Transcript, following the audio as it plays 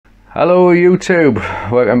Hello YouTube,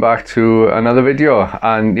 welcome back to another video.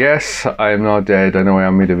 And yes, I am not dead. I know I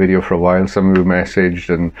haven't made a video for a while. Some of you messaged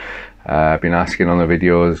and been asking on the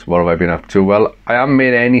videos, what have I been up to? Well, I haven't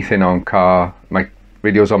made anything on my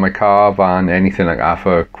videos on my car, van, anything like that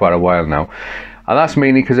for quite a while now. And that's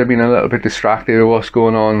mainly because I've been a little bit distracted with what's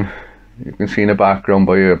going on. You can see in the background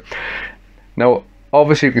by here. Now,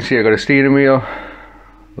 obviously you can see I got a steering wheel.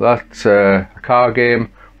 That's a car game,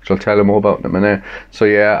 which I'll tell you more about in a minute. So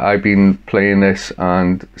yeah, I've been playing this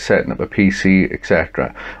and setting up a PC,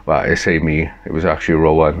 etc. Well, I say me, it was actually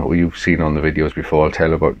Rowan, who you've seen on the videos before. I'll tell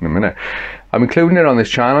you about in a minute. I'm including it on this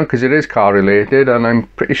channel because it is car related, and I'm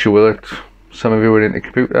pretty sure that some of you are into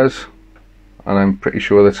computers, and I'm pretty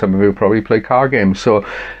sure that some of you probably play car games. So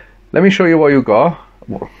let me show you what you got.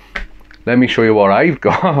 Let me show you what I've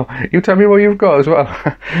got. You tell me what you've got as well.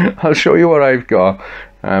 I'll show you what I've got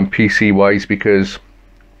PC wise, because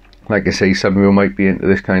like I say, some of you might be into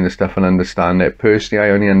this kind of stuff and understand it. Personally,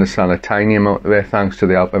 I only understand a tiny amount of it, thanks to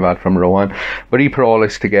the help I've had from Rowan. But he put all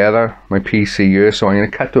this together, my PC here, so I'm going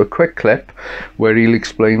to cut to a quick clip where he'll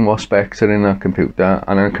explain what specs are in that computer,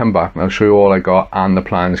 and I'll come back and I'll show you all I got and the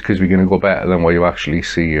plans, because we're going to go better than what you actually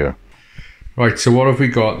see here. Right, so what have we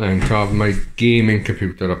got then to have my gaming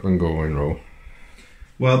computer up and going, Ro?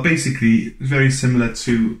 Well, basically, very similar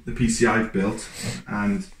to the PC I've built,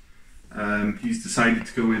 and he's decided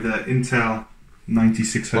to go with an Intel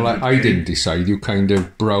 9600. Well, I didn't decide. You kind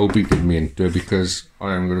of browbeated me into it, because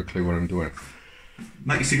I haven't got a clue what I'm doing.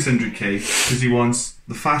 9600K, because he wants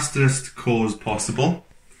the fastest cores possible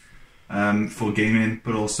for gaming,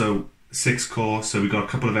 but also 6 core, so we got a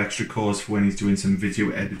couple of extra cores for when he's doing some video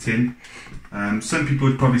editing. Some people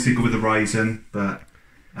would probably say go with the Ryzen, but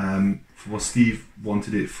for what Steve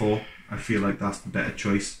wanted it for, I feel like that's the better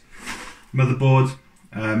choice. Motherboard,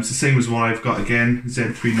 it's the same as what I've got again,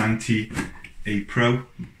 Z390A Pro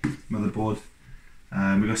motherboard.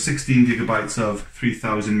 We've got 16 gigabytes of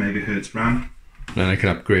 3000 megahertz RAM. Then I can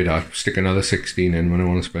upgrade that, stick another 16 in when I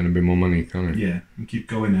want to spend a bit more money, can't I? Yeah, and keep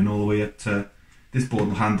going in all the way up to, this board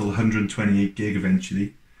will handle 128 gig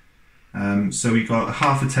eventually. So we got a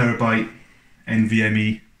half a terabyte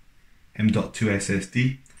NVMe M.2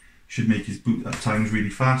 SSD. Should make his boot up times really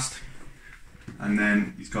fast. And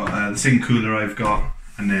then he's got the same cooler I've got,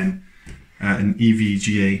 and then an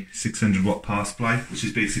evga 600 watt power supply, which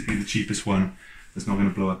is basically the cheapest one that's not going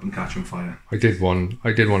to blow up and catch on fire. I did want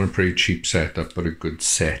a pretty cheap setup, but a good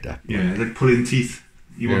setup. Yeah, like pulling teeth.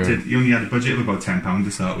 He only had a budget of about £10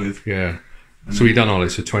 to start with. Yeah. And so we done all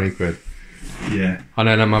this for 20 quid. Yeah. And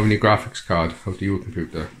then I'm having your graphics card out of your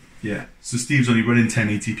computer. Yeah. So Steve's only running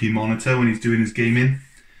 1080p monitor when he's doing his gaming.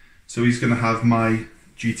 So he's going to have my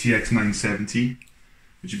GTX 970,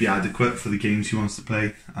 which would be adequate for the games he wants to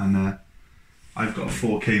play. And I've got a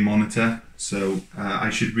 4K monitor, so I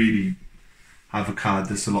should really have a card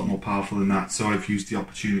that's a lot more powerful than that. So I've used the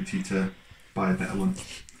opportunity to buy a better one.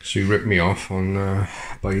 So you ripped me off on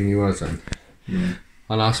buying yours then? Yeah.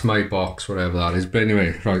 And that's my box, whatever that is. But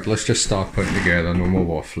anyway, right, let's just start putting together, no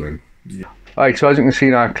more waffling. Yeah. Right, so as you can see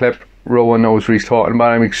in that clip, Rowan knows what he's talking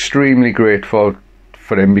about. I'm extremely grateful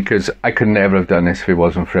for him, because I could never have done this if it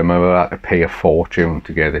wasn't for him. I would have had to pay a fortune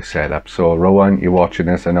to get this set up. So Rowan, you're watching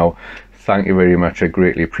this, I know. Thank you very much, I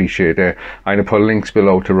greatly appreciate it. I'm going to put links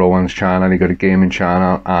below to Rowan's channel. He's got a gaming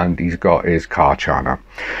channel and he's got his car channel.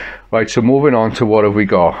 Right, so moving on to what have we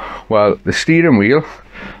got? Well, the steering wheel,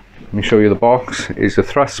 let me show you the box, is the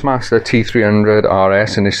Thrustmaster T300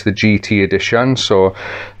 RS, and it's the GT edition. So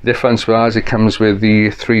the difference with ours, it comes with the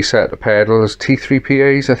 3 set of pedals,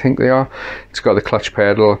 T3PAs I think they are. It's got the clutch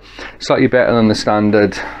pedal, slightly better than the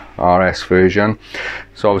standard RS version.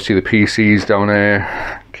 So obviously the PC's down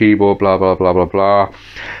there, keyboard, blah blah blah blah blah.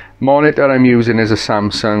 Monitor I'm using is a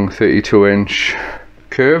Samsung 32-inch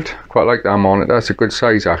curved. Quite like that monitor. It's a good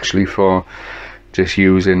size actually for just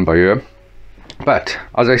using by ear. But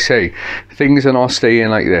as I say, things are not staying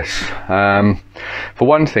like this. For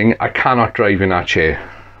one thing, I cannot drive in that chair.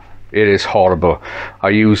 It is horrible.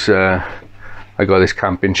 I got this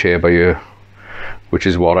camping chair by here, which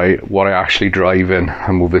is what I actually drive in.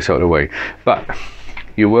 I'll move this out of the way. But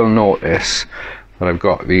you will notice that I've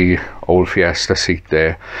got the old Fiesta seat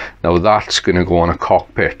there. Now that's going to go on a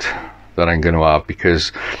cockpit that I'm going to have,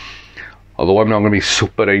 because although I'm not going to be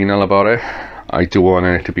super anal about it, I do want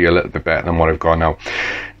it to be a little bit better than what I've got now.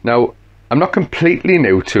 Now, I'm not completely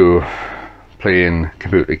new to playing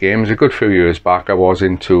computer games. A good few years back I was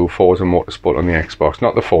into Forza Motorsport on the Xbox,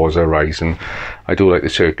 not the Forza Horizon. I do like the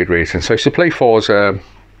circuit racing, so I used to play Forza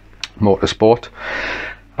Motorsport.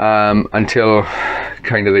 until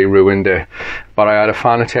kind of they ruined it. But I had a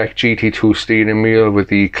Fanatec GT2 steering wheel with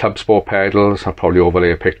the Club Sport pedals. I'll probably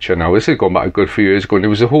overlay a picture now. This is going back a good few years ago, and it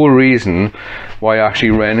was the whole reason why I actually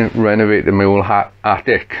renovated my whole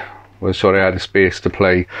attic, was so I had a space to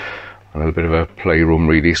play, a little bit of a playroom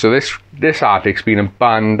really. So this attic's been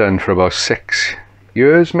abandoned for about 6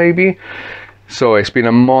 years maybe, so it's been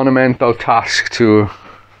a monumental task to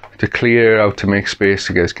clear out, to make space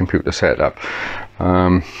to get this computer set up.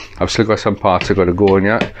 I've still got some parts I've got to go in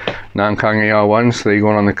yet. Nankang AR1s, they're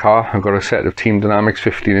going on the car. I've got a set of Team Dynamics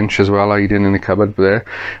 15" as well hiding in the cupboard there,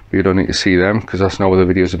 but you don't need to see them because that's not what the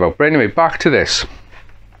video is about. But anyway, back to this.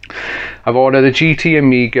 I've ordered a GT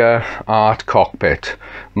Amiga Art cockpit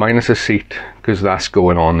minus a seat because that's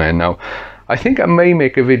going on there now. I think I may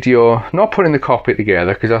make a video, not putting the cockpit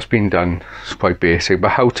together because that's been done, it's quite basic,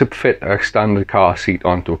 but how to fit a standard car seat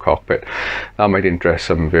onto a cockpit. That might interest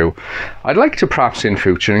some of you. I'd like to perhaps in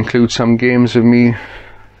future include some games of me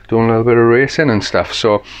doing a little bit of racing and stuff,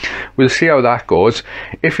 so we'll see how that goes.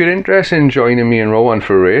 If you're interested in joining me and Rowan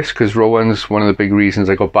for a race, because Rowan's one of the big reasons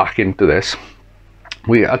I got back into this,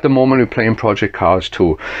 at the moment we're playing Project Cars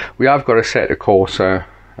 2. We have got a set of Corsair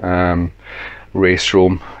race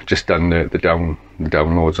room, just done the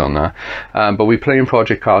downloads on that, but we're playing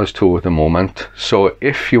Project Cars 2 at the moment. So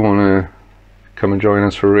if you want to come and join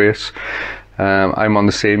us for a race, I'm on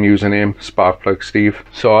the same username, Sparkplug Steve.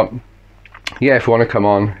 So yeah, if you want to come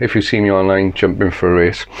on, if you see me online, jump in for a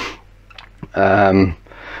race.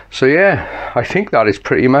 So yeah, I think that is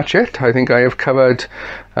pretty much it. I think I have covered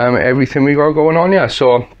everything we got going on. Yeah,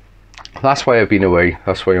 so that's why I've been away,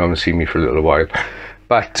 that's why you want to see me for a little while.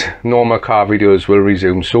 But normal car videos will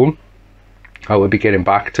resume soon. I will be getting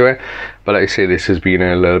back to it, but like I say, this has been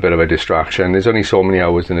a little bit of a distraction. There's only so many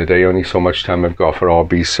hours in a day, only so much time I've got for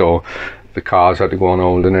hobbies, so the cars had to go on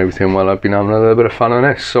hold and everything. Well, I've been having a little bit of fun on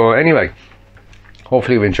this. So anyway,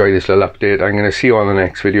 hopefully you've enjoyed this little update. I'm going to see you on the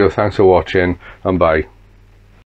next video. Thanks for watching, and bye.